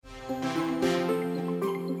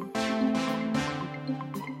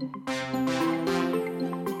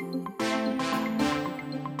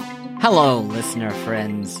Hello, listener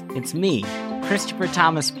friends. It's me, Christopher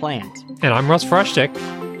Thomas Plant. And I'm Russ Frushtick.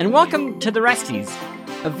 And welcome to the Resties,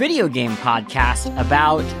 a video game podcast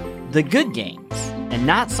about the good games and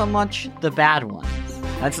not so much the bad ones.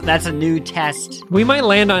 That's a new test. We might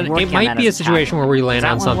land on, it might be a situation where we land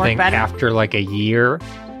on something after like a year.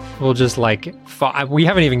 We'll just we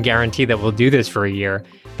haven't even guaranteed that we'll do this for a year,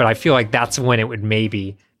 but I feel like that's when it would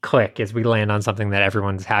maybe click, as we land on something that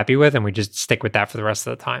everyone's happy with and we just stick with that for the rest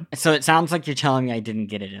of the time. So it sounds like you're telling me I didn't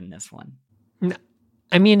get it in this one. No,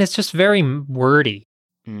 I mean, it's just very wordy.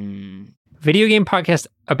 Video game podcast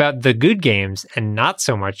about the good games and not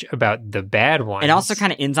so much about the bad ones. It also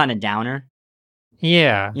kind of ends on a downer.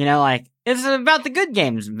 Yeah. You know, like, it's about the good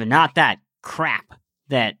games, but not that crap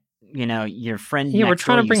that, you know, your friend Yeah, we're next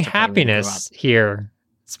trying door to bring used to play happiness here.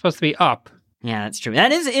 It's supposed to be up. Yeah, that's true.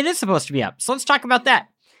 It is supposed to be up. So let's talk about that.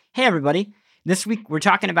 Hey, everybody. This week, we're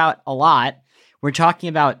talking about a lot. We're talking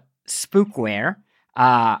about Spookware,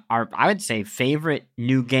 our, I would say, favorite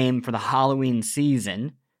new game for the Halloween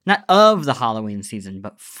season. Not of the Halloween season,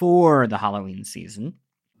 but for the Halloween season.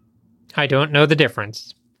 I don't know the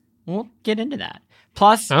difference. We'll get into that.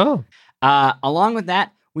 Plus, along with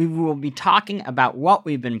that, we will be talking about what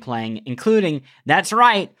we've been playing, including, that's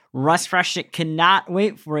right, Russ Frushtick cannot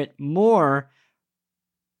wait for it, more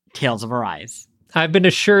Tales of Arise. I've been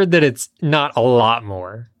assured that it's not a lot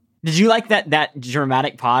more. Did you like that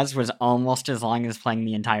dramatic pause was almost as long as playing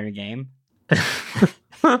the entire game?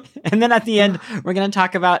 And then at the end, we're going to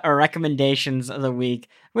talk about our recommendations of the week,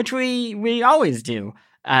 which we always do.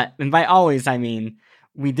 And by always, I mean,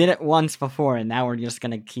 we did it once before, and now we're just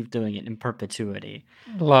going to keep doing it in perpetuity.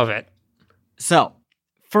 Love it. So,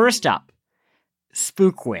 first up,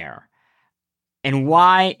 Spookware, and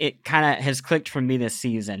why it kind of has clicked for me this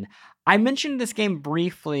season. I mentioned this game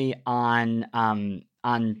briefly on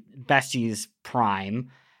Besties Prime,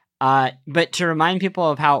 but to remind people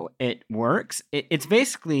of how it works, it's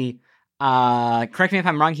basically, correct me if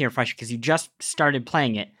I'm wrong here, Fresh, because you just started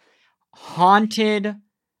playing it, haunted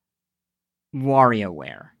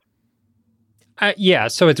WarioWare. Yeah,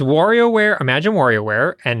 so it's WarioWare, imagine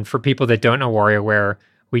WarioWare, and for people that don't know WarioWare,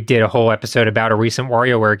 we did a whole episode about a recent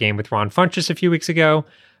WarioWare game with Ron Funches a few weeks ago,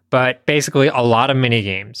 but basically a lot of mini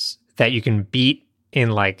games that you can beat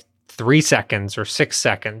in like 3 seconds or 6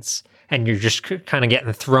 seconds, and you're just kind of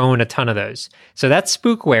getting thrown a ton of those. So that's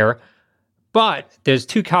Spookware, but there's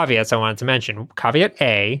 2 caveats I wanted to mention. Caveat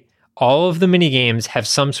A, all of the mini games have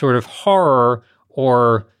some sort of horror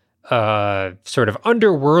or sort of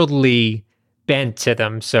underworldly bent to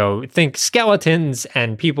them. So think skeletons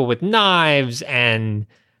and people with knives and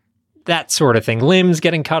that sort of thing, limbs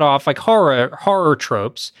getting cut off, like horror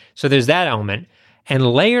tropes. So there's that element.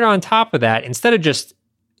 And layered on top of that, instead of just,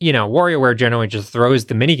 you know, WarioWare generally just throws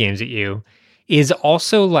the mini games at you, is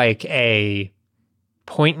also like a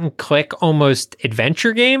point and click almost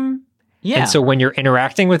adventure game. Yeah. And so when you're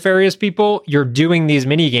interacting with various people, you're doing these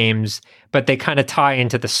mini games, but they kind of tie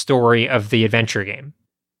into the story of the adventure game.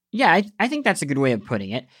 Yeah, I think that's a good way of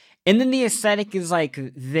putting it. And then the aesthetic is like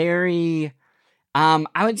very,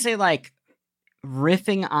 I would say like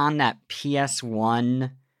riffing on that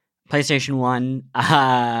PlayStation 1,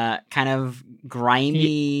 kind of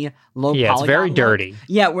grimy, low polygon. Yeah, it's very dirty.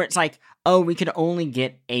 Yeah, where it's like, oh, we could only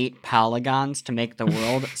get 8 polygons to make the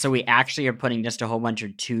world, so we actually are putting just a whole bunch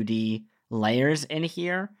of 2D layers in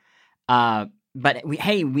here. But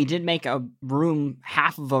we did make a room,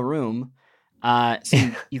 half of a room, so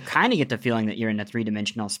you kind of get the feeling that you're in a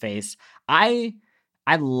 3-dimensional space. I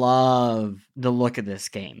love the look of this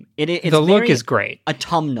game. It's the look is great.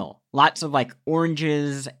 Autumnal. Lots of like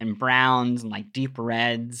oranges and browns and like deep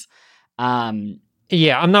reds.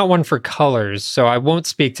 Yeah, I'm not one for colors, so I won't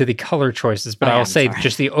speak to the color choices, but I'll say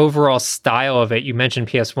just the overall style of it. You mentioned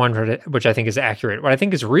PS1, which I think is accurate. What I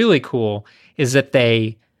think is really cool is that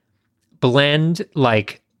they blend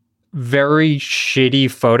like very shitty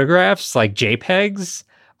photographs, like JPEGs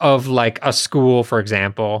of like a school, for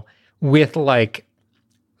example, with like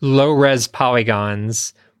low-res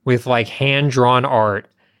polygons, with like hand-drawn art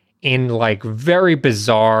in like very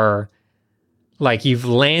bizarre, like you've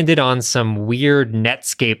landed on some weird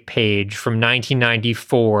Netscape page from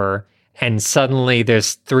 1994 and suddenly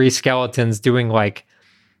there's 3 skeletons doing like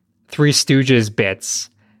Three Stooges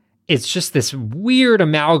bits. It's just this weird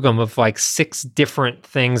amalgam of like 6 different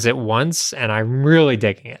things at once, and I'm really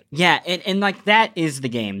digging it. Yeah, and like that is the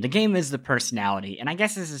game. The game is the personality. And I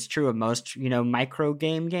guess this is true of most, you know, micro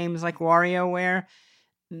games like WarioWare.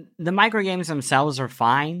 The micro games themselves are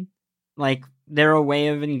fine. Like, they're a way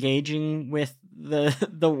of engaging with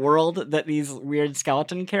the world that these weird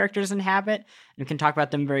skeleton characters inhabit. We can talk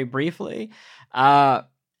about them very briefly. But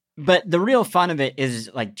But the real fun of it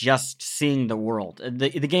is like just seeing the world. The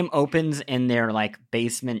game opens in their like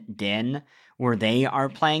basement den where they are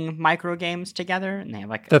playing micro games together, and they have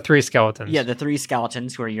like The three skeletons. Yeah, the three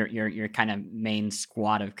skeletons who are your kind of main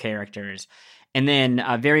squad of characters. And then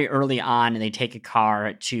very early on, they take a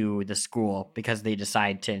car to the school because they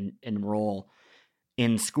decide to enroll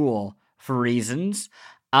in school for reasons.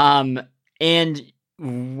 And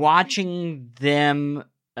watching them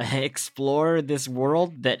explore this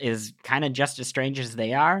world that is kind of just as strange as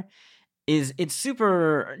they are it's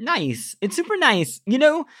super nice. It's super nice. You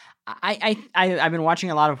know, I've been watching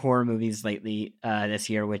a lot of horror movies lately this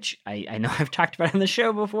year, which I know I've talked about on the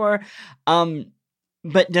show before.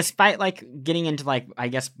 But despite like getting into like I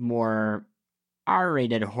guess more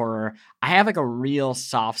R-rated horror, I have like a real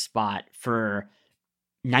soft spot for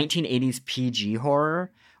 1980s PG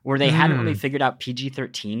horror where they hadn't really figured out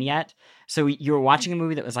PG-13 yet. So you were watching a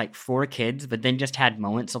movie that was like for kids, but then just had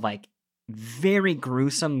moments of like very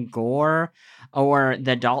gruesome gore, or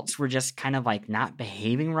the adults were just kind of like not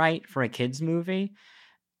behaving right for a kids movie.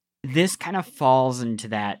 This kind of falls into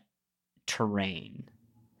that terrain.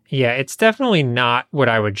 Yeah, it's definitely not what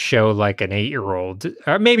I would show like an 8-year-old,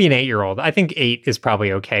 or maybe an 8-year-old. I think 8 is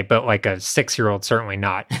probably okay, but like a 6-year-old, certainly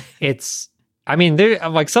not. I mean,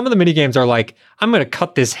 like some of the mini games are like, I'm going to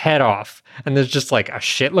cut this head off, and there's just like a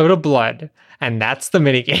shitload of blood, and that's the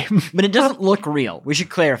mini game. But it doesn't look real. We should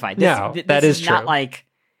clarify. That is true. Not like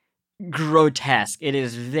grotesque. It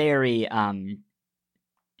is very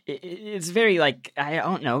it's very like I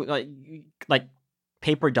don't know, like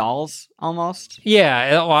paper dolls almost.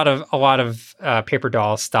 Yeah, a lot of paper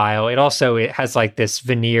doll style. It has like this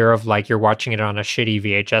veneer of like you're watching it on a shitty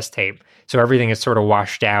VHS tape, so everything is sort of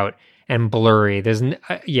washed out and blurry.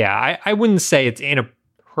 I wouldn't say it's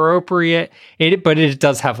inappropriate, but it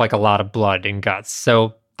does have like a lot of blood and guts,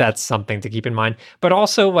 so that's something to keep in mind. But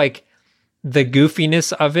also like the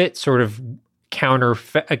goofiness of it sort of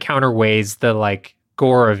counterweighs the like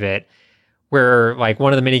gore of it, where like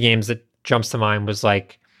one of the mini games that jumps to mind was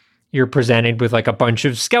like you're presented with like a bunch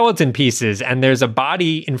of skeleton pieces, and there's a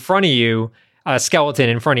body in front of you, a skeleton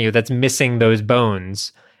in front of you that's missing those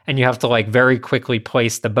bones, and you have to like very quickly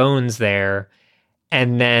place the bones there,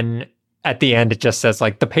 and then at the end it just says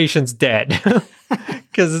like the patient's dead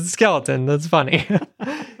because it's a skeleton. That's funny.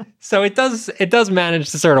 So it does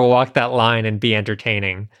manage to sort of walk that line and be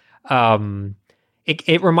entertaining.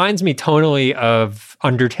 It reminds me tonally of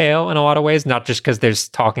Undertale in a lot of ways, not just because there's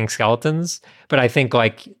talking skeletons, but I think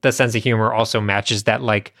like the sense of humor also matches that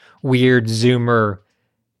like weird zoomer,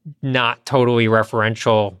 not totally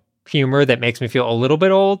referential humor that makes me feel a little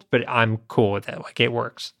bit old, but I'm cool with it. Like it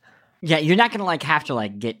works. Yeah, you're not gonna like have to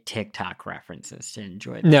like get TikTok references to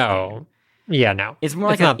enjoy this game. Yeah, no. It's more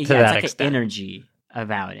like it's like an energy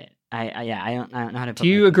about it. I don't know how to put. Do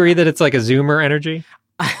you agree that it's like a zoomer energy?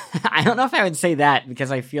 I don't know if I would say that,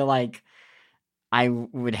 because I feel like I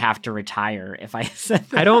would have to retire if I said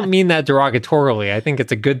that. I don't mean that derogatorily. I think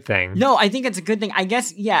it's a good thing. No, I think it's a good thing. I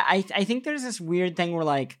guess, yeah, I think there's this weird thing where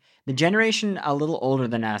like the generation a little older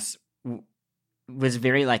than us was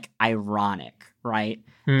very like ironic, right?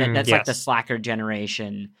 That's like the slacker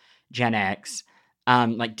generation, Gen X,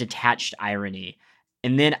 like detached irony.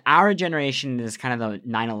 And then our generation is kind of the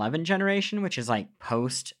 9/11 generation, which is like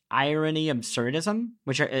post-irony absurdism,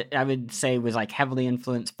 which I would say was like heavily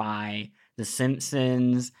influenced by The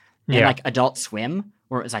Simpsons and like Adult Swim,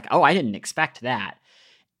 where it was like, oh, I didn't expect that.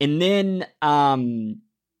 And then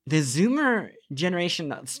the Zoomer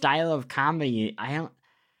generation style of comedy, I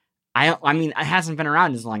mean, it hasn't been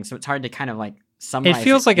around as long, so it's hard to kind of like summarize. It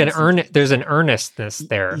feels like there's an earnestness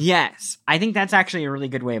there. Yes. I think that's actually a really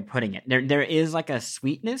good way of putting it. There is like a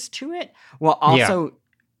sweetness to it, while also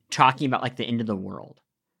talking about like the end of the world.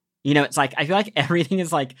 You know, it's like, I feel like everything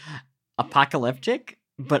is like apocalyptic,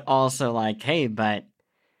 but also like, hey, but,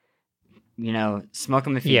 you know, smoke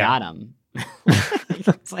them if you got them.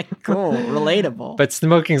 It's like cool, relatable. But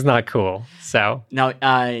smoking's not cool, so. No,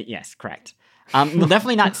 yes, correct. Well,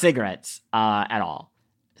 definitely not cigarettes at all.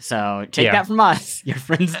 So take that from us, your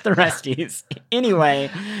friends at the Resties. Anyway,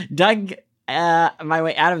 dug my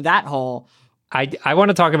way out of that hole. I want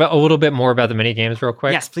to talk about a little bit more about the mini games real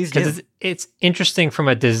quick. Yes, please do. Because it's interesting from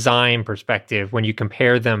a design perspective when you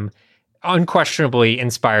compare them. Unquestionably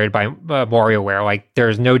inspired by WarioWare. Like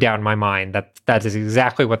there's no doubt in my mind that is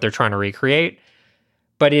exactly what they're trying to recreate.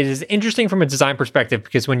 But it is interesting from a design perspective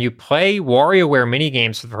because when you play WarioWare mini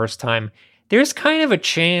games for the first time, there's kind of a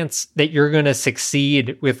chance that you're going to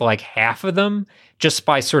succeed with like half of them just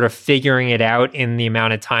by sort of figuring it out in the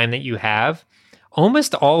amount of time that you have.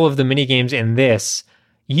 Almost all of the mini games in this,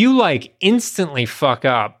 you like instantly fuck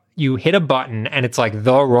up you hit a button and it's like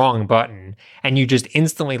the wrong button and you just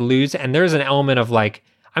instantly lose. And there's an element of like,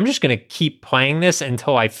 I'm just going to keep playing this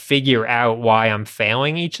until I figure out why I'm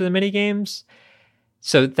failing each of the mini games.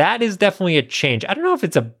 So that is definitely a change. I don't know if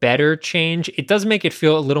it's a better change. It does make it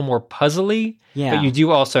feel a little more puzzly, but you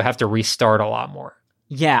do also have to restart a lot more.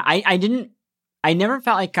 Yeah, I never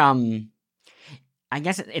felt like, I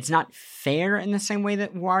guess it's not fair in the same way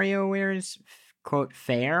that WarioWare is, quote,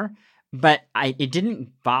 fair, but it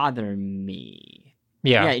didn't bother me.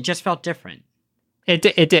 Yeah. Yeah, it just felt different. It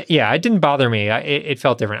did. Yeah, it didn't bother me. It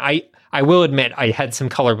felt different. I will admit I had some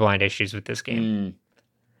colorblind issues with this game.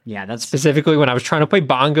 Yeah, that's specifically when I was trying to play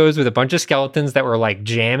bongos with a bunch of skeletons that were like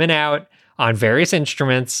jamming out on various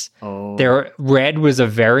instruments. Red was a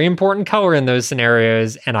very important color in those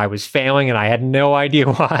scenarios, and I was failing, and I had no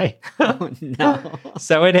idea why. Oh, no.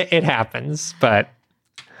 So it happens, but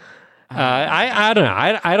I don't know.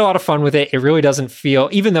 I had a lot of fun with it. It really doesn't feel,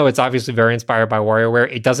 even though it's obviously very inspired by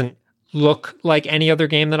WarioWare, it doesn't look like any other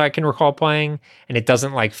game that I can recall playing, and it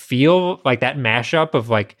doesn't like feel like that mashup of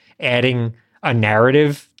like adding a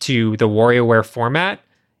narrative to the WarioWare format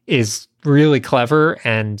is really clever,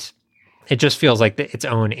 and it just feels like its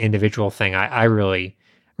own individual thing. I really,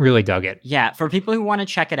 really dug it. Yeah, for people who want to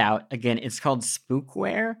check it out, again, it's called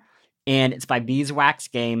Spookware, and it's by Beeswax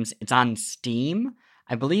Games. It's on Steam.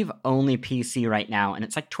 I believe only PC right now, and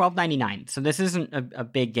it's like $12.99. So this isn't a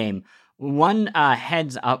big game. One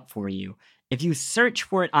heads up for you. If you search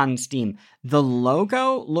for it on Steam, the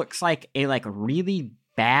logo looks like a really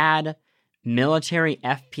bad military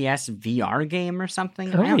FPS VR game or something.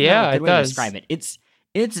 Oh, I don't know yeah, a good it way does. to describe it.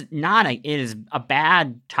 It is a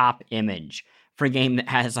bad top image for a game that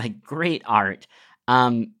has like great art.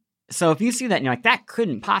 So if you see that and you're like, that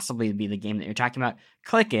couldn't possibly be the game that you're talking about,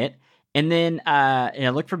 click it. And then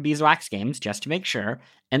look for Beeswax Games just to make sure,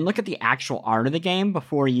 and look at the actual art of the game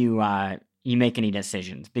before you make any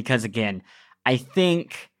decisions. Because again, I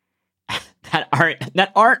think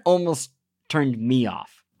that art almost turned me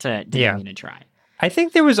off to give me a try. I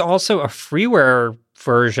think there was also a freeware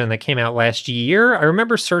version that came out last year. I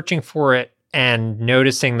remember searching for it and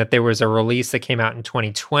noticing that there was a release that came out in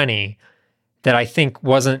 2020 that I think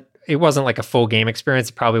wasn't like a full game experience.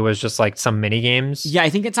 It probably was just like some mini games. Yeah, I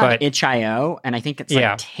think it's on itch.io, and I think it's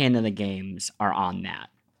 10 of the games are on that.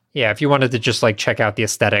 Yeah, if you wanted to just like check out the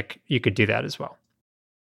aesthetic, you could do that as well.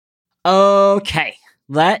 Okay,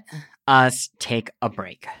 let us take a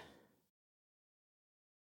break.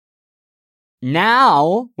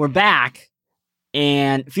 Now we're back,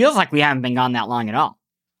 and it feels like we haven't been gone that long at all.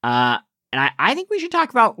 And I think we should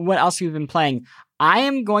talk about what else we've been playing. I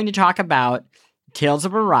am going to talk about Tales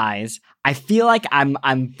of Arise. I feel like I'm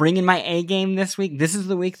bringing my A game this week. This is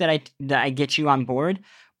the week that I get you on board.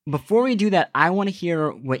 Before we do that, I want to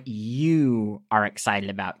hear what you are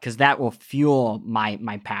excited about, because that will fuel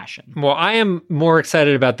my passion. Well, I am more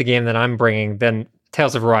excited about the game that I'm bringing than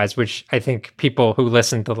Tales of Arise, which I think people who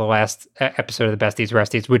listened to the last episode of the Besties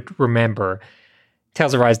Resties would remember.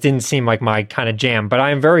 Tales of Arise didn't seem like my kind of jam, but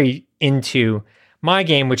I am very into my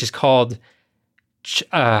game, which is called,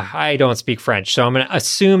 I don't speak French, so I'm going to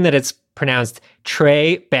assume that it's pronounced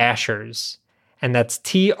Tres Bashers, and that's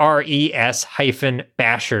TRES hyphen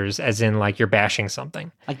Bashers, as in like you're bashing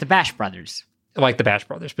something. Like the Bash Brothers. Like the Bash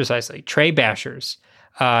Brothers, precisely. Tres Bashers.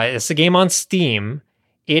 It's a game on Steam.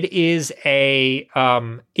 It is a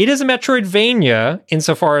Metroidvania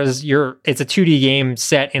insofar as it's a 2D game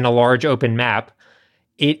set in a large open map.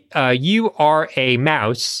 You are a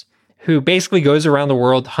mouse who basically goes around the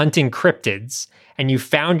world hunting cryptids, and you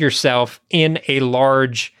found yourself in a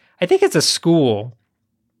large, I think it's a school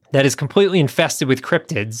that is completely infested with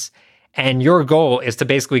cryptids, and your goal is to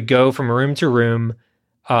basically go from room to room,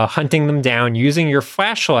 hunting them down using your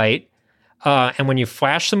flashlight. And when you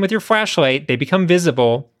flash them with your flashlight, they become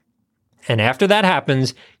visible. And after that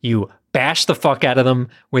happens, you bash the fuck out of them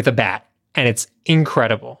with a bat. And it's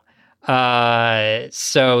incredible.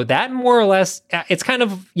 So that more or less, it's kind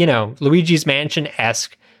of, Luigi's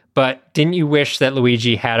Mansion-esque, but didn't you wish that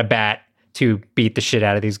Luigi had a bat to beat the shit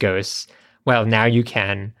out of these ghosts? Well, now you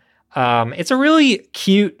can. It's a really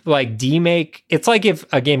cute, like, demake. It's like if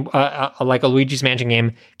a game, like a Luigi's Mansion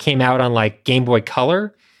game came out on like Game Boy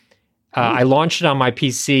Color. I launched it on my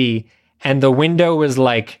PC, and the window was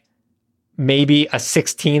like maybe a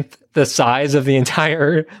 16th the size of the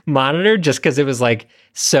entire monitor, just because it was like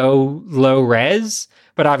so low res.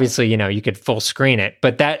 But obviously, you could full screen it.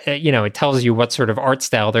 But that, it tells you what sort of art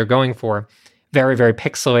style they're going for. Very, very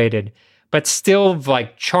pixelated, but still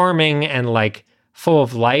like charming and like full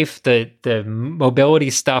of life. The mobility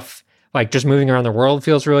stuff, like just moving around the world,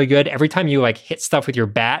 feels really good. Every time you like hit stuff with your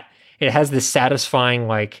bat, it has this satisfying,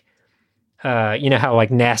 like, you know how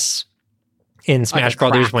like Ness in Smash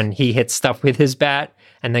Brothers crack. when he hits stuff with his bat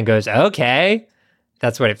and then goes, okay,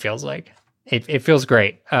 that's what it feels like. It feels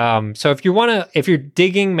great. So if you're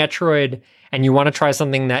digging Metroid and you want to try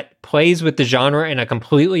something that plays with the genre in a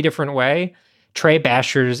completely different way, Trey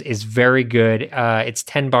Basher's is very good. It's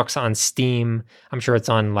 $10 on Steam. I'm sure it's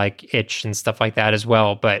on like itch and stuff like that as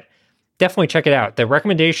well, but definitely check it out. The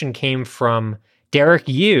recommendation came from Derek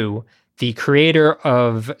Yu, the creator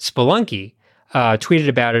of Spelunky, tweeted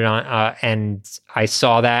about it on, and I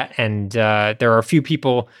saw that, and there are a few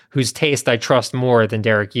people whose taste I trust more than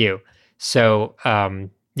Derek Yu. So,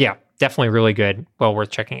 yeah, definitely really good. Well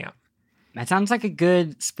worth checking out. That sounds like a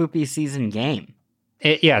good spoopy season game.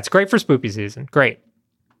 Yeah, it's great for spoopy season. Great.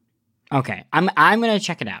 Okay, I'm gonna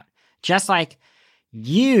check it out. Just like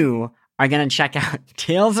you are gonna check out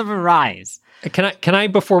Tales of Arise. Can I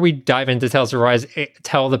before we dive into Tales of Arise,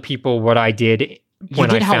 tell the people what I did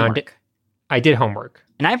when I found it? I did homework,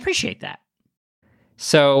 and I appreciate that.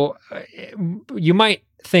 So you might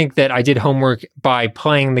think that I did homework by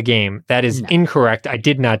playing the game. That is incorrect. I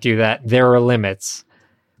did not do that. There are limits.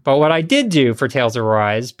 But what I did do for Tales of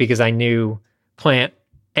Arise, because I knew Plant,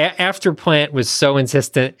 after Plant was so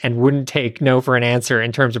insistent and wouldn't take no for an answer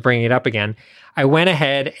in terms of bringing it up again, I went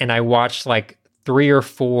ahead and I watched like 3 or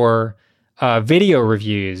 4 video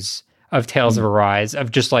reviews of Tales of Arise,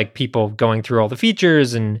 of just like people going through all the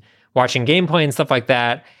features and watching gameplay and stuff like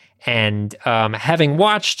that. And having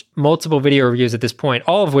watched multiple video reviews at this point,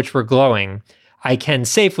 all of which were glowing, I can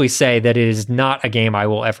safely say that it is not a game I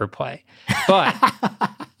will ever play. But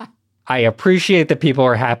I appreciate that people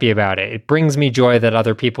are happy about it. It brings me joy that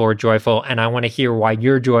other people are joyful, and I want to hear why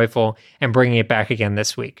you're joyful and bringing it back again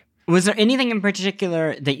this week. Was there anything in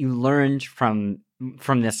particular that you learned from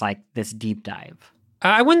this, like this deep dive?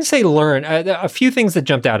 I wouldn't say learn. A few things that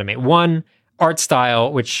jumped out at me. One, art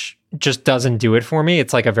style, which just doesn't do it for me.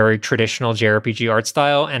 It's like a very traditional JRPG art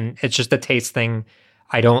style, and it's just a taste thing.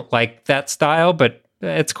 I don't like that style, but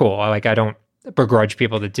it's cool. I don't begrudge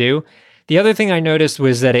people that do. The other thing I noticed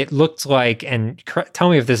was that it looked like, and tell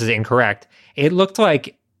me if this is incorrect, it looked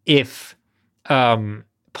like if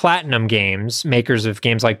Platinum Games, makers of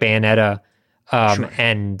games like Bayonetta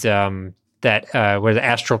and that was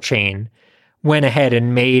Astral Chain, went ahead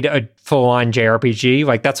and made a full-on JRPG.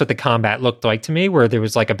 Like that's what the combat looked like to me, where there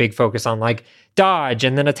was like a big focus on like dodge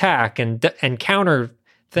and then attack and counter,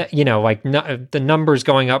 the numbers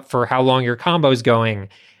going up for how long your combo's going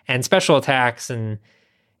and special attacks. And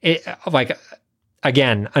it like,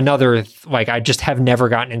 again, another, like I just have never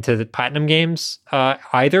gotten into the Platinum games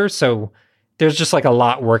either. So there's just like a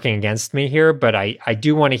lot working against me here, but I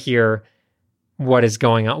do want to hear what is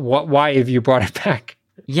going on. Why have you brought it back?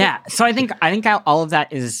 Yeah, so I think all of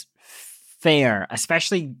that is fair,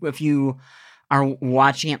 especially if you are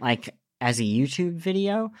watching it like as a YouTube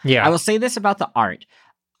video. Yeah, I will say this about the art.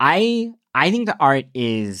 I think the art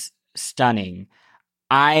is stunning.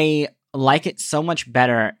 I like it so much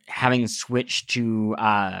better having switched to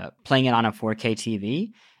playing it on a 4K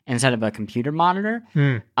TV instead of a computer monitor.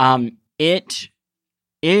 It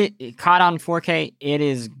caught on 4K. It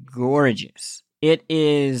is gorgeous.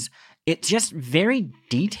 It's just very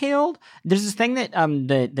detailed. There's this thing that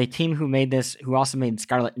the team who made this, who also made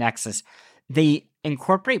Scarlet Nexus, they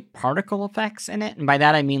incorporate particle effects in it, and by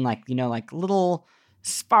that I mean like little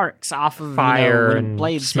sparks off of fire and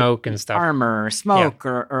blades, smoke and stuff, armor, smoke,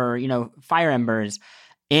 or fire embers,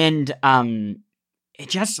 and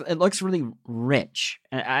it looks really rich.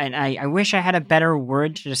 And I wish I had a better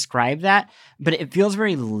word to describe that, but it feels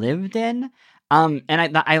very lived in. And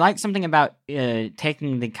I like something about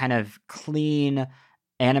taking the kind of clean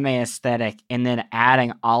anime aesthetic and then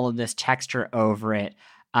adding all of this texture over it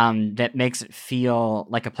that makes it feel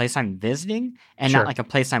like a place I'm visiting and not like a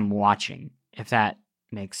place I'm watching, if that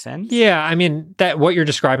makes sense. Yeah, I mean, that what you're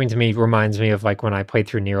describing to me reminds me of like when I played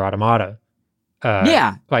through Nier Automata.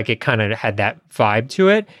 Like it kind of had that vibe to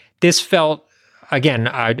it. This felt, again,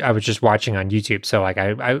 I was just watching on YouTube, so like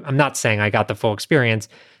I'm not saying I got the full experience.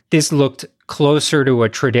 This looked closer to a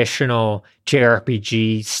traditional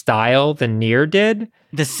JRPG style than Nier did.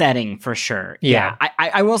 The setting, for sure. Yeah.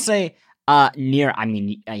 I will say, Nier, I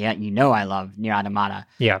mean, I love Nier Automata.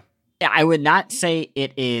 Yeah. I would not say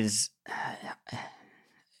it is...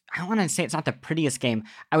 I don't want to say it's not the prettiest game.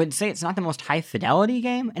 I would say it's not the most high fidelity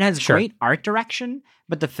game. It has great art direction,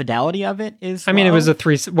 but the fidelity of it is I mean, it was a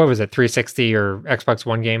 360 or Xbox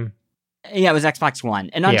One game? Yeah, it was Xbox One.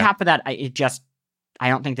 And on top of that, I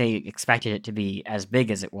don't think they expected it to be as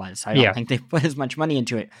big as it was. So I don't think they put as much money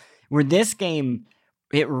into it. Where this game,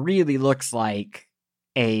 it really looks like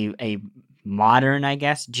a modern, I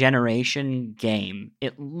guess, generation game.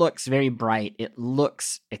 It looks very bright. It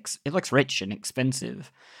looks rich and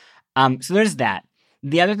expensive. So there's that.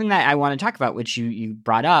 The other thing that I want to talk about, which you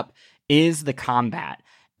brought up, is the combat.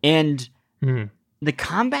 And the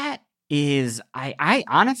combat is, I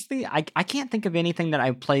honestly, I can't think of anything that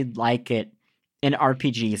I've played like it in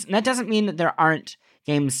RPGs. And that doesn't mean that there aren't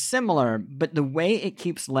games similar, but the way it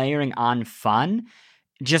keeps layering on fun,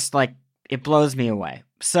 just like, it blows me away.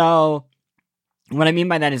 So what I mean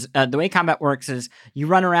by that is the way combat works is you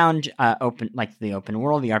run around the open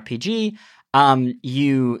world, the RPG.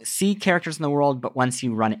 You see characters in the world, but once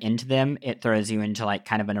you run into them, it throws you into like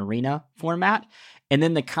kind of an arena format. And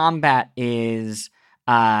then the combat is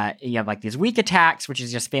you have like these weak attacks, which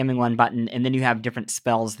is just spamming one button, and then you have different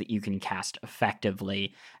spells that you can cast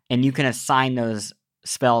effectively, and you can assign those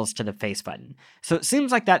spells to the face button. So it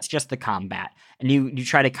seems like that's just the combat, and you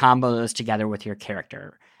try to combo those together with your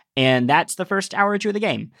character. And that's the first hour or two of the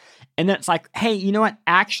game. And then it's like, hey, you know what?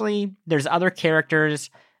 Actually, there's other characters,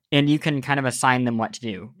 and you can kind of assign them what to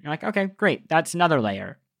do. You're like, okay, great. That's another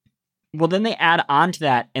layer. Well, then they add on to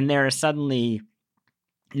that, and there are suddenly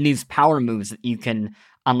these power moves that you can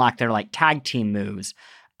unlock. They're like tag team moves.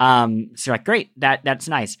 So you're like, great, that's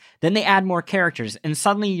nice. Then they add more characters, and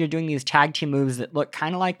suddenly you're doing these tag team moves that look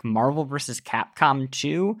kind of like Marvel vs. Capcom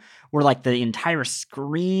 2, where like the entire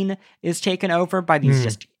screen is taken over by these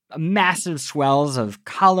just massive swells of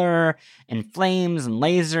color and flames and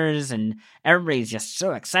lasers, and everybody's just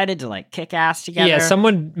so excited to like kick ass together. Yeah,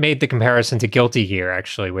 someone made the comparison to Guilty Gear,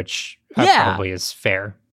 actually, which probably is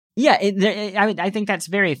fair. Yeah, I think that's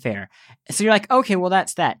very fair. So you're like, okay, well,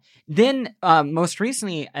 that's that. Then most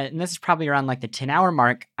recently, and this is probably around like the 10-hour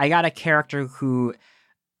mark, I got a character who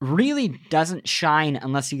really doesn't shine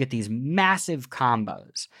unless you get these massive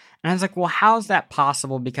combos. And I was like, well, how's that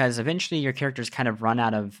possible? Because eventually your characters kind of run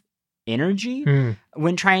out of energy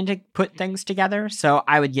when trying to put things together. So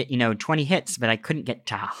I would get, 20 hits, but I couldn't get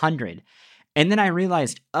to 100. And then I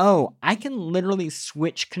realized, oh, I can literally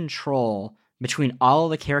switch control between all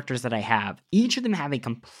of the characters that I have. Each of them have a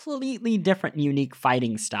completely different, unique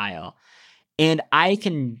fighting style. And I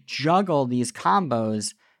can juggle these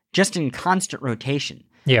combos just in constant rotation.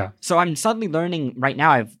 Yeah. So I'm suddenly learning right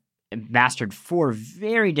now. I've mastered 4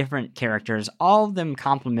 very different characters, all of them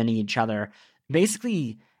complementing each other,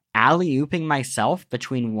 basically alley-ooping myself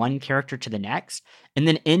between one character to the next, and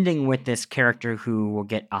then ending with this character who will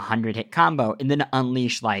get a 100-hit combo and then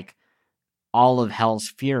unleash like all of hell's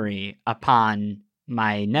fury upon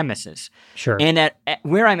my nemesis. Sure. And at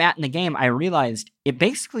where I'm at in the game, I realized it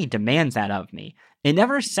basically demands that of me. It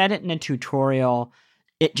never said it in a tutorial.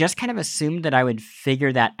 It just kind of assumed that I would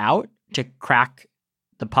figure that out to crack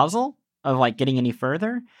the puzzle of like getting any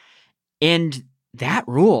further. And that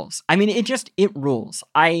rules. I mean, it rules.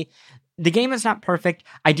 The game is not perfect.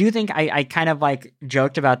 I do think I kind of like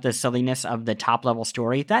joked about the silliness of the top level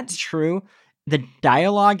story. That's true. The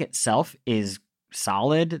dialogue itself is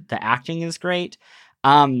solid. The acting is great.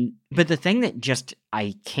 But the thing that just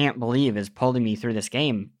I can't believe is pulling me through this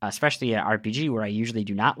game, especially at RPG where I usually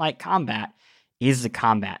do not like combat, is the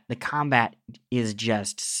combat. The combat is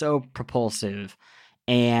just so propulsive.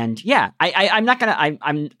 And yeah, I'm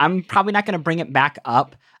probably not gonna bring it back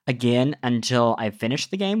up again until I finish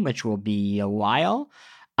the game, which will be a while.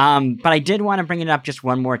 But I did want to bring it up just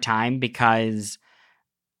one more time because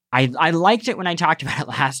I liked it when I talked about it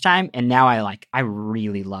last time, and now I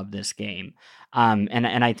really love this game.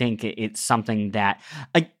 And I think it's something that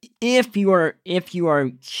if you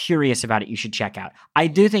are curious about it, you should check out. I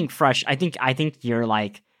do think I think you're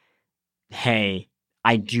like, hey,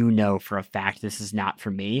 I do know for a fact this is not for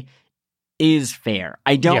me, is fair.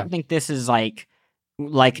 I don't think this is like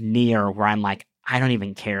Nier, where I'm like, I don't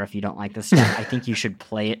even care if you don't like this stuff. I think you should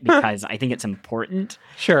play it because I think it's important.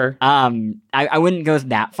 Sure. I wouldn't go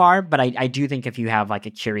that far, but I do think if you have like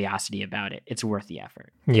a curiosity about it, it's worth the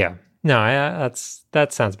effort. Yeah. No,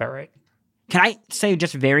 that sounds about right. Can I say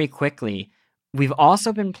just very quickly, we've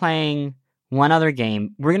also been playing one other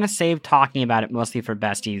game. We're going to save talking about it mostly for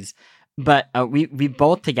besties, but we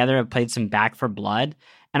both together have played some Back 4 Blood,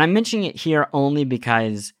 and I'm mentioning it here only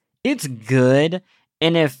because it's good,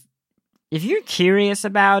 and if you're curious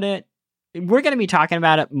about it, we're going to be talking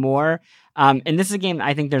about it more. And this is a game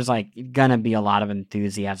I think there's like going to be a lot of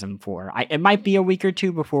enthusiasm for. It might be a week or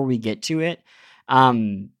two before we get to it,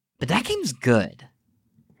 but that game's good.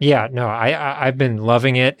 Yeah, no, I've been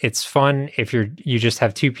loving it. It's fun if you just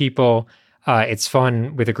have 2 people. It's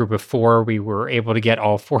fun with a group of 4. We were able to get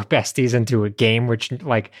all 4 besties into a game, which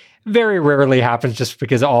like very rarely happens just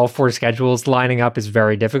because all 4 schedules lining up is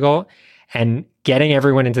very difficult. And getting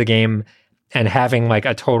everyone into the game and having like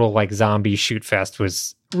a total like zombie shoot fest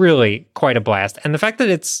was really quite a blast. And the fact that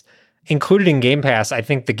it's included in Game Pass, I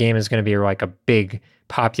think the game is going to be like a big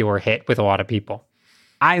popular hit with a lot of people.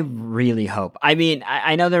 I really hope. I mean,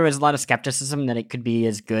 I know there was a lot of skepticism that it could be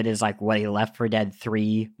as good as like what a Left 4 Dead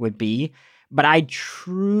 3 would be, but I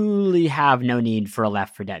truly have no need for a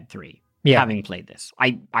Left 4 Dead 3 having played this.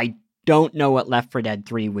 I don't know what Left 4 Dead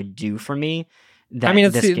 3 would do for me. I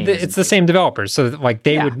mean, it's the same developers, so like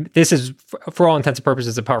they would. This is for all intents and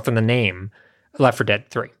purposes, apart from the name, Left 4 Dead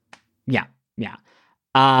 3. Yeah.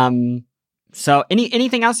 So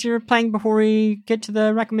anything else you're playing before we get to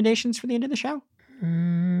the recommendations for the end of the show?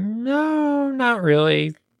 No, not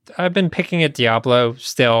really. I've been picking at Diablo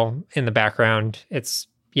still in the background. It's,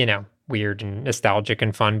 weird and nostalgic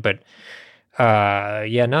and fun, but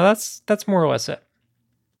that's more or less it.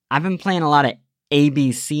 I've been playing a lot of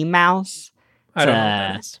ABC Mouse. I don't know what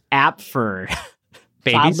that is. App for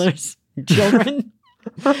babies, toddlers, children.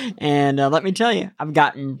 And let me tell you, I've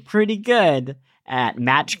gotten pretty good at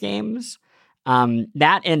match games.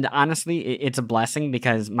 That, and honestly, it's a blessing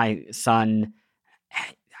because my son,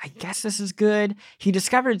 I guess this is good. He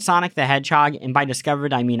discovered Sonic the Hedgehog, and by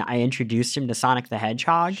discovered, I mean I introduced him to Sonic the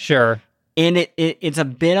Hedgehog. Sure. And it's a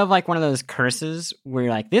bit of like one of those curses where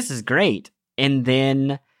you're like, this is great. And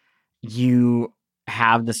then you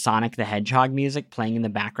have the Sonic the Hedgehog music playing in the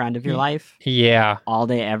background of your life. Yeah. All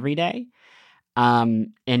day, every day.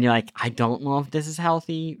 And you're like, I don't know if this is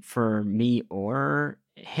healthy for me or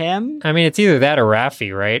him. I mean, it's either that or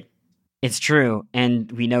Raffi, right? It's true,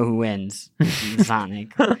 and we know who wins.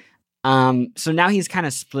 Sonic. So now he's kind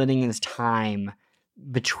of splitting his time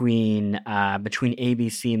between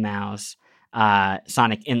ABC Mouse,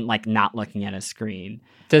 Sonic, and like not looking at a screen.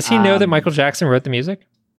 Does he know that Michael Jackson wrote the music?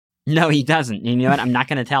 No, he doesn't. You know what? I'm not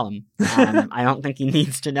going to tell him. I don't think he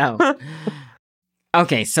needs to know.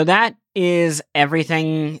 Okay, so that is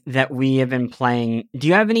everything that we have been playing. Do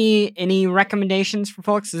you have any recommendations for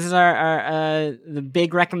folks? This is our the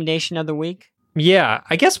big recommendation of the week. Yeah,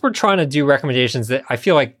 I guess we're trying to do recommendations that I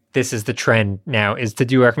feel like this is the trend now, is to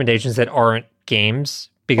do recommendations that aren't games.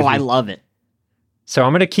 Because I love it. So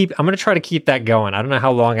I'm gonna try to keep that going. I don't know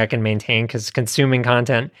how long I can maintain because consuming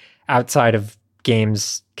content outside of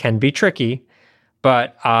games can be tricky.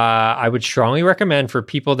 But I would strongly recommend for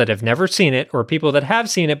people that have never seen it or people that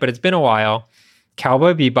have seen it, but it's been a while,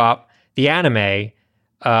 Cowboy Bebop, the anime.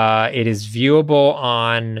 It is viewable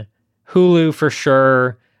on Hulu for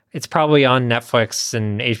sure. It's probably on Netflix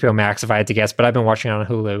and HBO Max if I had to guess, but I've been watching it on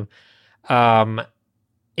Hulu.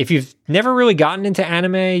 If you've never really gotten into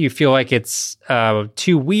anime, you feel like it's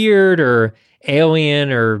too weird or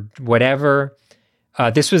alien or whatever,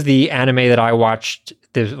 this was the anime that I watched,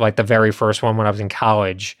 the very first one when I was in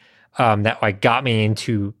college, that like got me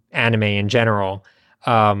into anime in general.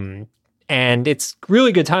 And it's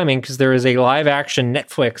really good timing because there is a live action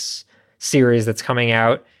Netflix series that's coming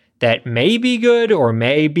out that may be good or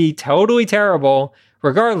may be totally terrible.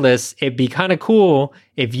 Regardless, it'd be kind of cool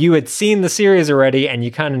if you had seen the series already and you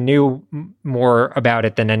kind of knew more about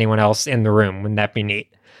it than anyone else in the room. Wouldn't that be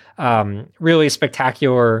neat? Really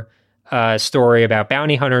spectacular story about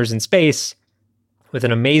bounty hunters in space with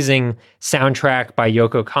an amazing soundtrack by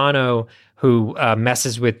Yoko Kanno, who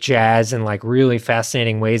messes with jazz in like really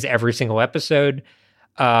fascinating ways every single episode.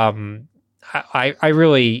 I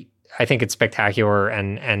think it's spectacular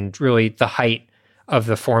and really the height of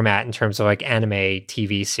the format in terms of like anime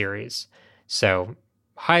TV series. So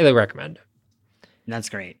highly recommend. That's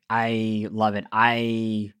great. I love it.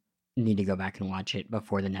 I need to go back and watch it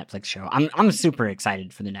before the Netflix show. I'm super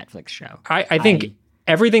excited for the Netflix show. I think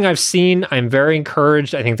everything I've seen, I'm very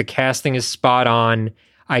encouraged. I think the casting is spot on.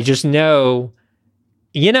 I just know,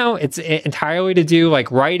 it's entirely to do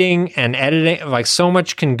like writing and editing. Like so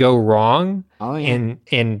much can go wrong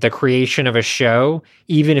in the creation of a show.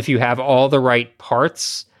 Even if you have all the right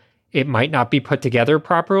parts, it might not be put together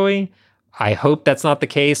properly. I hope that's not the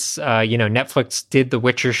case. Netflix did The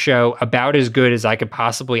Witcher show about as good as I could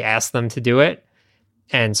possibly ask them to do it.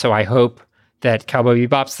 And so I hope that Cowboy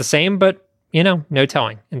Bebop's the same, but, no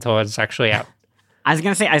telling until it's actually out. I was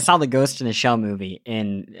going to say, I saw the Ghost in the Shell movie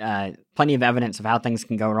and plenty of evidence of how things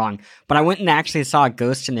can go wrong. But I went and actually saw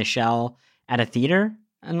Ghost in the Shell at a theater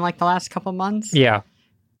in like the last couple months. Yeah.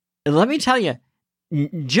 Let me tell you,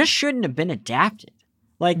 just shouldn't have been adapted.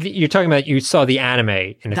 Like you're talking about, you saw the anime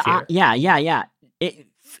in a theater. Yeah.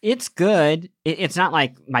 It's good. It's not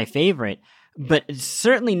like my favorite, but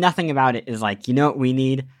certainly nothing about it is like, you know what we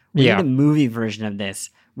need? We need a movie version of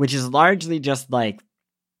this, which is largely just like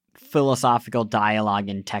philosophical dialogue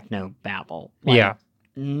and techno babble. Like,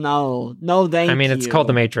 no, thank you. I mean, it's called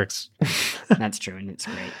The Matrix. That's true, and it's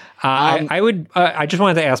great. I just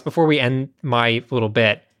wanted to ask before we end my little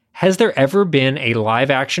bit, has there ever been a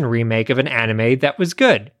live action remake of an anime that was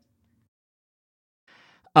good?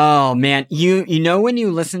 Oh man, you know when you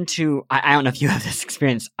listen to I don't know if you have this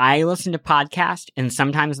experience. I listen to podcasts and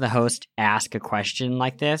sometimes the host asks a question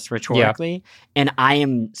like this rhetorically, and I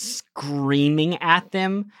am screaming at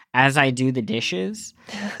them as I do the dishes.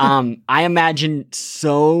 I imagine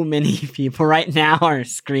so many people right now are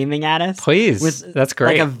screaming at us. Please, that's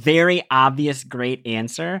great. Like a very obvious great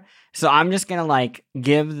answer. So I'm just gonna like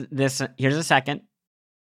give this. Here's a second.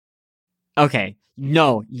 Okay,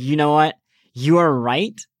 no, you know what? You are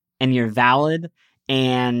right, and you're valid,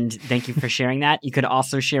 and thank you for sharing that. You could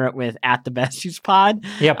also share it with @thebesties_pod.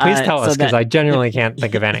 Yeah, please tell us, because I genuinely can't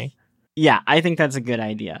think of any. Yeah, I think that's a good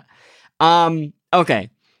idea. Okay,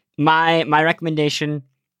 my recommendation.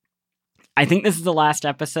 I think this is the last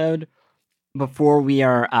episode before we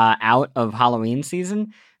are out of Halloween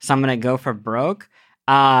season, so I'm gonna go for broke.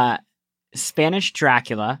 Spanish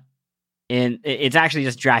Dracula. It's actually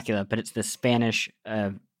just Dracula, but it's the Spanish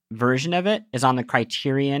version of it, is on the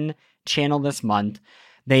Criterion channel this month.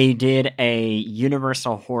 They did a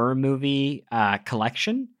Universal horror movie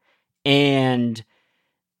collection, and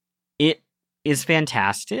it is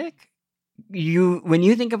fantastic. When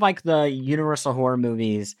you think of like the Universal horror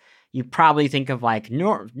movies, you probably think of like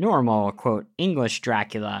normal, quote, English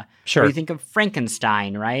Dracula. Sure. Or you think of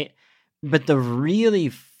Frankenstein, right? But the really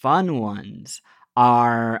fun ones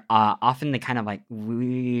are often the kind of like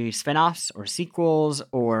spin-offs or sequels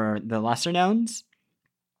or the lesser knowns.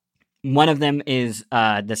 One of them is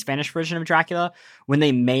the Spanish version of Dracula. When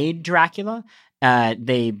they made Dracula,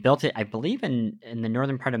 they built it, I believe, in the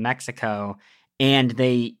northern part of Mexico, and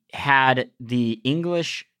they had the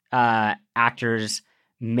English actors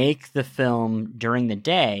make the film during the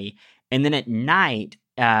day, and then at night,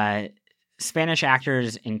 Spanish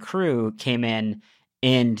actors and crew came in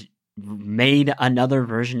and made another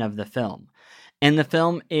version of the film. And the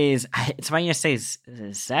film is, it's funny to say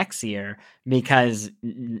sexier, because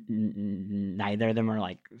neither of them are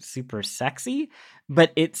like super sexy,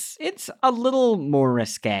 but it's a little more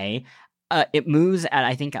risque. It moves at,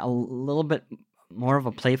 I think, a little bit more of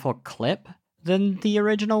a playful clip than the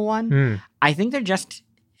original one. I think they're just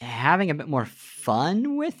having a bit more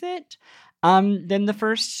fun with it than the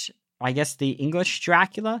first, I guess, the English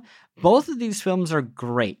Dracula. Both of these films are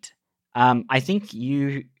great. I think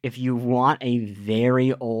if you want a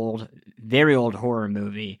very old horror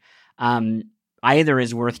movie, either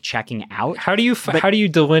is worth checking out. How do you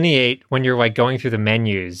delineate when you're like going through the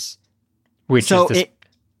menus?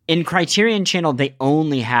 In Criterion Channel, they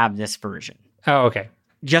only have this version. Oh, okay.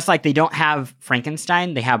 Just like they don't have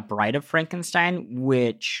Frankenstein, they have Bride of Frankenstein,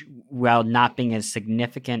 which, while not being as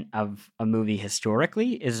significant of a movie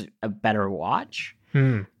historically, is a better watch.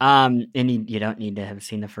 And you don't need to have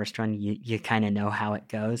seen the first one. You kind of know how it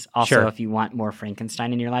goes. Also, Sure. If you want more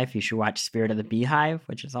Frankenstein in your life, you should watch Spirit of the Beehive,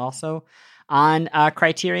 which is also on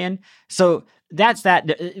Criterion. So that's that.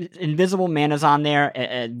 Invisible Man is on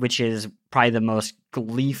there, which is probably the most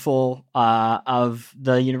gleeful of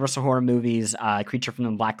the Universal horror movies. Creature from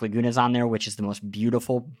the Black Lagoon is on there, which is the most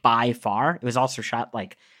beautiful by far. It was also shot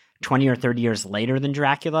like 20 or 30 years later than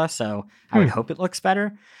Dracula, so I would hope it looks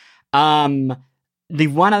better. The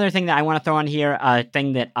one other thing that I want to throw on here, a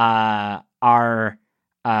thing that our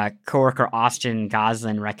coworker Austin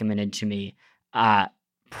Goslin recommended to me,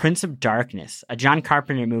 Prince of Darkness, a John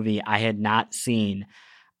Carpenter movie I had not seen.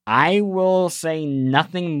 I will say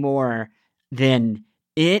nothing more than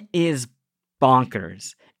it is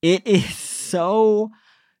bonkers. It is so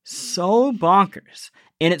bonkers.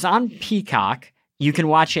 And it's on Peacock. You can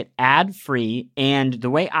watch it ad-free. And the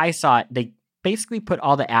way I saw it, they basically put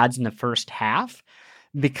all the ads in the first half.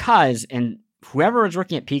 Because, and whoever was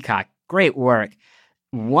working at Peacock, great work.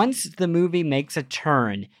 Once the movie makes a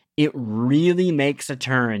turn, it really makes a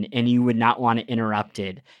turn, and you would not want it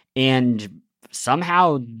interrupted. And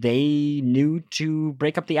somehow they knew to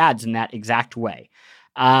break up the ads in that exact way.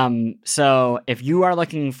 So if you are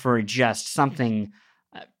looking for just something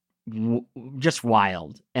just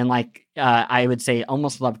wild, and like I would say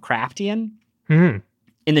almost Lovecraftian in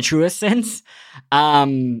the truest sense,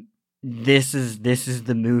 this is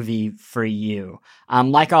the movie for you.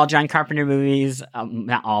 Like all John Carpenter movies,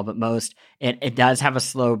 not all, but most, it does have a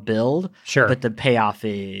slow build. Sure. But the payoff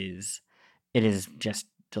is just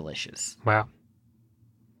delicious. Wow.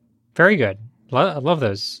 Very good. I love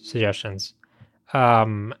those suggestions.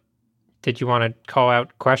 Did you want to call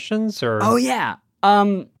out questions or? Oh yeah.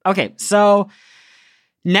 Okay. So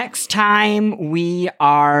next time we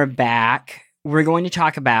are back, we're going to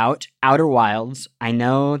talk about Outer Wilds. I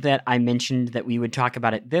know that I mentioned that we would talk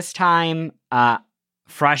about it this time.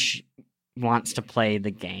 Fresh wants to play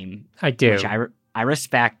the game. I do. Which I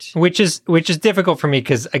respect. Which is difficult for me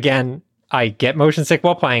because, again, I get motion sick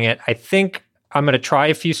while playing it. I think I'm going to try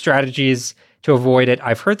a few strategies to avoid it.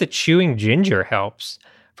 I've heard that chewing ginger helps,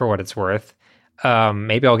 for what it's worth.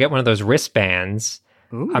 Maybe I'll get one of those wristbands.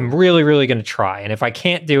 Ooh. I'm really, really going to try. And if I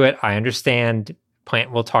can't do it, I understand.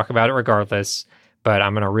 Plant will talk about it regardless, but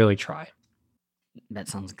I'm going to really try. That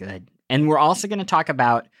sounds good. And we're also going to talk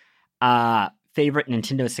about favorite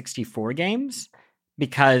Nintendo 64 games,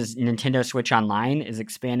 because Nintendo Switch Online is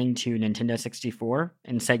expanding to Nintendo 64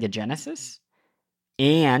 and Sega Genesis.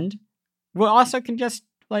 And we also can just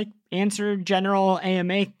answer general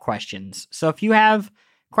AMA questions. So if you have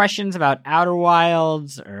questions about Outer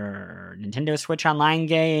Wilds or Nintendo Switch Online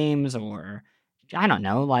games, or I don't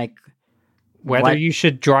know, whether you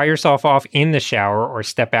should dry yourself off in the shower or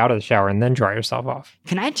step out of the shower and then dry yourself off.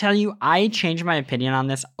 Can I tell you, I change my opinion on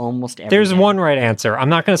this almost every There's day. one right answer. I'm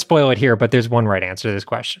not going to spoil it here, but there's one right answer to this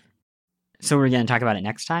question. So we're going to talk about it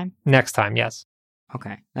next time? Next time, yes.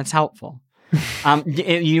 Okay, that's helpful.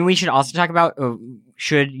 We should also talk about,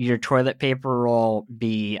 should your toilet paper roll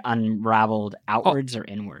be unraveled outwards or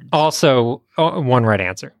inwards? Also, one right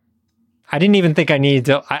answer. I didn't even think I needed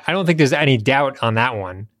to. I don't think there's any doubt on that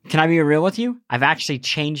one. Can I be real with you? I've actually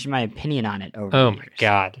changed my opinion on it over the years. Oh my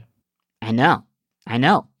God. I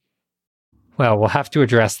know. Well, we'll have to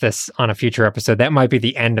address this on a future episode. That might be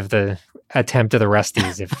the end of the attempt of the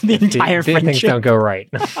Resties if the entire if things don't go right.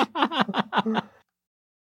 Do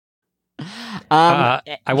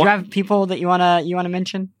you have people that you wanna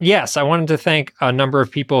mention? Yes, I wanted to thank a number of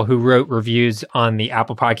people who wrote reviews on the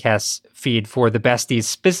Apple Podcasts feed for the Besties,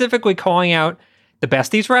 specifically calling out the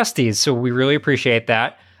Besties Resties. So we really appreciate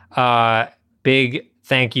that. Big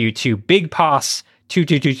thank you to Big Poss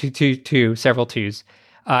 22222, several twos,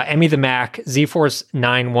 Emmy the Mac, Z-Force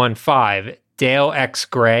 915, Dale X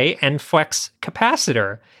Gray, and Flex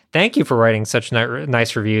Capacitor. Thank you for writing such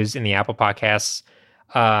nice reviews in the Apple Podcasts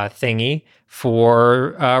thingy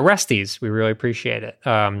for Resties. We really appreciate it.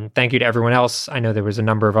 Thank you to everyone else. I know there was a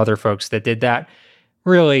number of other folks that did that.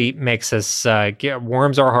 Really makes us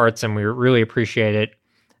warms our hearts, and we really appreciate it.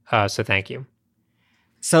 So thank you.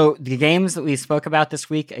 So the games that we spoke about this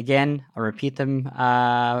week, again, I'll repeat them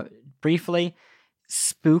briefly.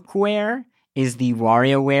 Spookware is the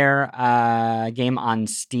WarioWare game on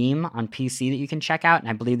Steam on PC that you can check out, and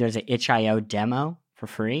I believe there's an itch.io demo for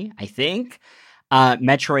free, I think.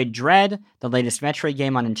 Metroid Dread, the latest Metroid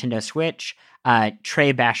game on Nintendo Switch.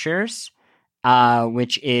 Trey Bashers,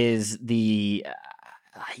 which is the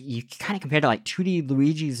you kind of compare to 2D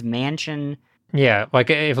Luigi's Mansion. Yeah,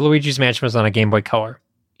 like if Luigi's Mansion was on a Game Boy Color.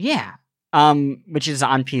 Yeah, which is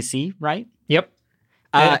on PC, right? Yep.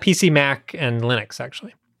 PC, Mac, and Linux,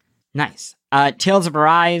 actually. Nice. Tales of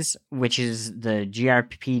Arise, which is the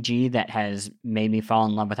JRPG that has made me fall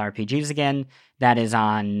in love with RPGs again. That is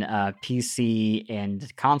on PC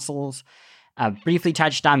and consoles. Briefly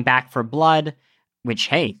touched on Back for Blood, which,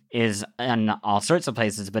 hey, is in all sorts of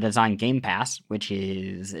places, but is on Game Pass, which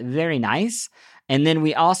is very nice. And then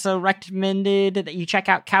we also recommended that you check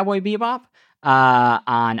out Cowboy Bebop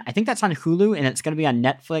I think that's on Hulu, and it's going to be on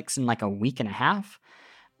Netflix in a week and a half.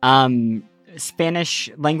 Spanish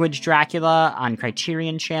language Dracula on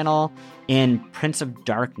Criterion Channel, and Prince of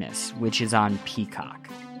Darkness, which is on Peacock.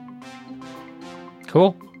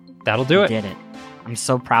 Cool. That'll do it. Did it. I'm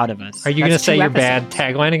so proud of us. Are you going to say your bad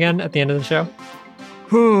tagline again at the end of the show?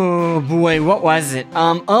 Oh boy, what was it?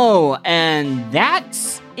 And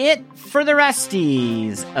that's it for the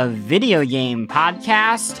Resties, a video game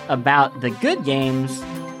podcast about the good games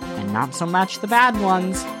and not so much the bad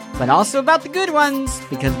ones, but also about the good ones,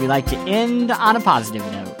 because we like to end on a positive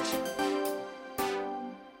note.